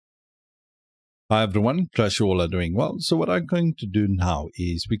Hi everyone, trust you all are doing well. So what I'm going to do now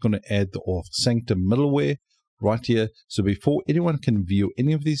is we're going to add the auth Sanctum middleware right here. So before anyone can view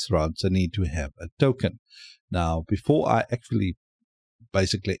any of these routes, I need to have a token. Now, before I actually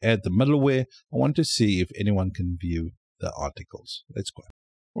basically add the middleware, I want to see if anyone can view the articles. Let's go.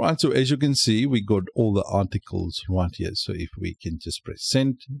 Right, so as you can see, we got all the articles right here. So if we can just press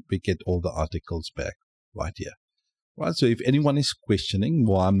send, we get all the articles back right here. Right, so if anyone is questioning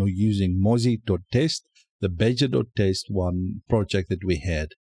why I'm not using mozi.test, the badger.test one project that we had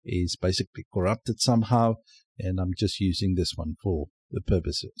is basically corrupted somehow, and I'm just using this one for the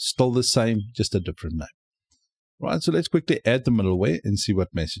purpose. Still the same, just a different name. Right, so let's quickly add the middleware and see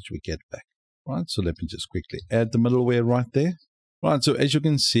what message we get back. Right, so let me just quickly add the middleware right there. Right, so as you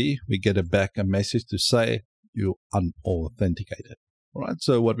can see, we get back a message to say you're unauthenticated. Right,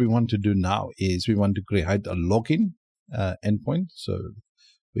 so what we want to do now is we want to create a login endpoint, so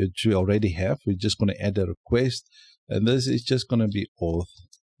which we already have. We're just going to add a request, and this is just going to be auth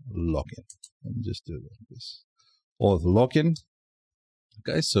login. Let me just do this auth login.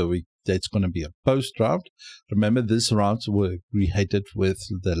 Okay, so that's going to be a post route. Remember, these routes were created with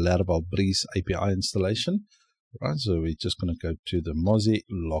the Laravel Breeze API installation. Right, so we're just going to go to the Mozi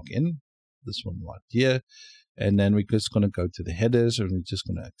login, this one right here, and then we're just going to go to the headers, and we're just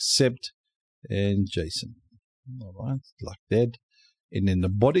going to accept and JSON. All right, like that. And in the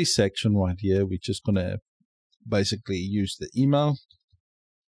body section right here, we're just going to basically use the email.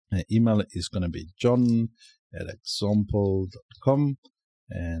 The email is going to be john@example.com,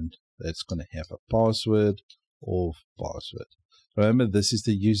 and that's going to have a password or password. Remember, this is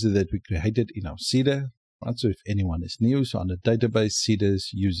the user that we created in our seeder. Right, so if anyone is new, so on the database,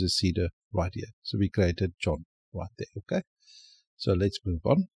 seeders, user seeder right here. So we created John right there. Okay, so let's move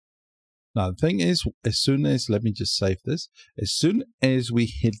on. Now, the thing is, as soon as, let me just save this, as soon as we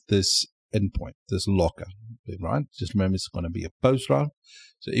hit this endpoint, this locker, right? Just remember, it's going to be a post route.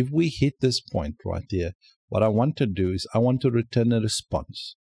 So if we hit this point right here, what I want to do is I want to return a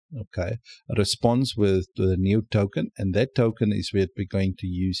response, okay? A response with the new token, and that token is what we're going to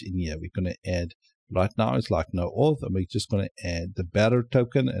use in here. We're going to add, right now it's like no auth, and we're just going to add the bearer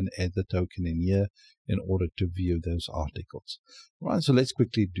token and add the token in here in order to view those articles. Right, so let's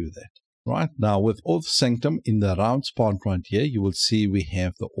quickly do that. Right, now with auth Sanctum in the routes part right here, you will see we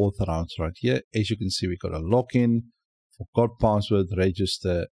have the auth routes right here. As you can see, we got a login, forgot password,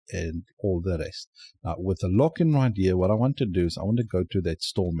 register, and all the rest. Now with the login right here, what I want to do is I want to go to that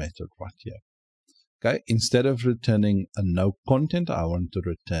store method right here. Okay, instead of returning a no content, I want to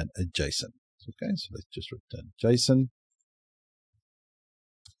return a JSON. Okay, so let's just return JSON.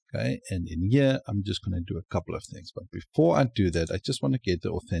 Okay, and in here, I'm just going to do a couple of things. But before I do that, I just want to get the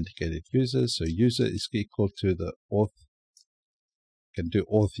authenticated user. So user is equal to the auth. You can do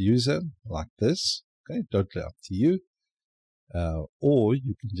auth user like this. Okay, totally up to you. Or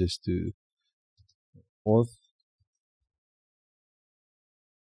you can just do auth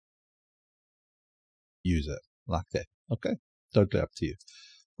user like that. Okay, totally up to you.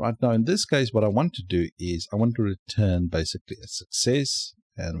 Right now, in this case, what I want to do is I want to return basically a success.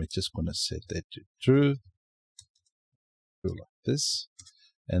 And we're just going to set that to true like this.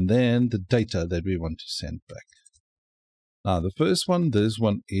 And then the data that we want to send back. Now, the first one, this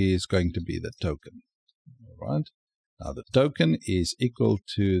one is going to be the token. All right. Now, the token is equal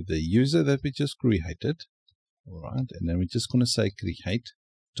to the user that we just created. All right. And then we're just going to say create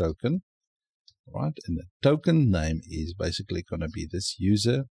token. All right. And the token name is basically going to be this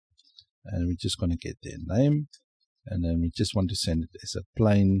user. And we're just going to get their name. And then we just want to send it as a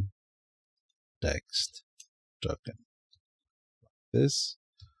plain text token. Like this.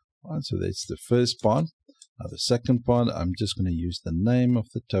 Right, so that's the first part. Now the second part, I'm just going to use the name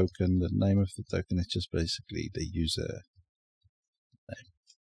of the token. The name of the token is just basically the user name.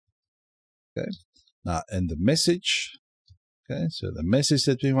 Okay. Now, and the message. Okay, so the message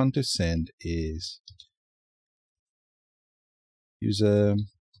that we want to send is user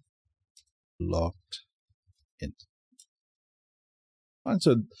logged in. And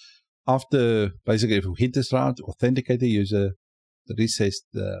so after basically if we hit this route, authenticate the user,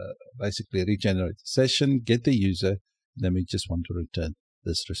 basically regenerate the session, get the user, then we just want to return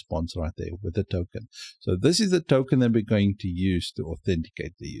this response right there with the token. So this is the token that we're going to use to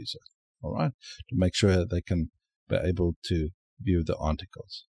authenticate the user. All right, to make sure that they can be able to view the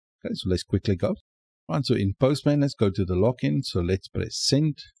articles. Okay, so let's quickly go. All right, so in Postman, let's go to the login. So let's press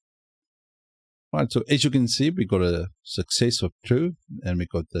send. Right, so as you can see, we got a success of true, and we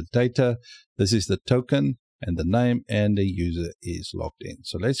got the data. This is the token and the name, and the user is logged in.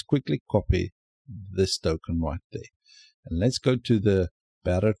 So let's quickly copy this token right there. And let's go to the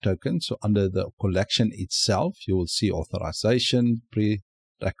bearer token. So under the collection itself, you will see authorization,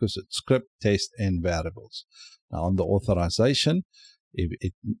 prerequisite script, test, and variables. Now on the authorization,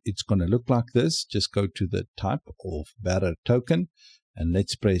 it's going to look like this. Just go to the type of bearer token, and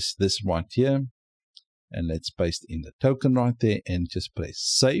let's press this right here, and let's paste in the token right there, and just press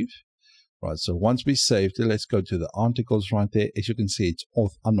save. Right, so once we saved it, let's go to the articles right there. As you can see, it's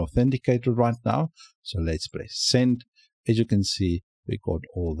unauthenticated right now. So let's press send. As you can see, we got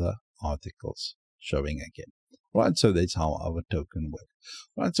all the articles showing again. Right, so that's how our token works.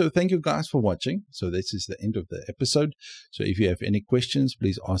 Right, so thank you guys for watching. So this is the end of the episode. So if you have any questions,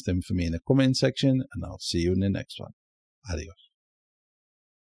 please ask them for me in the comment section, and I'll see you in the next one. Adios.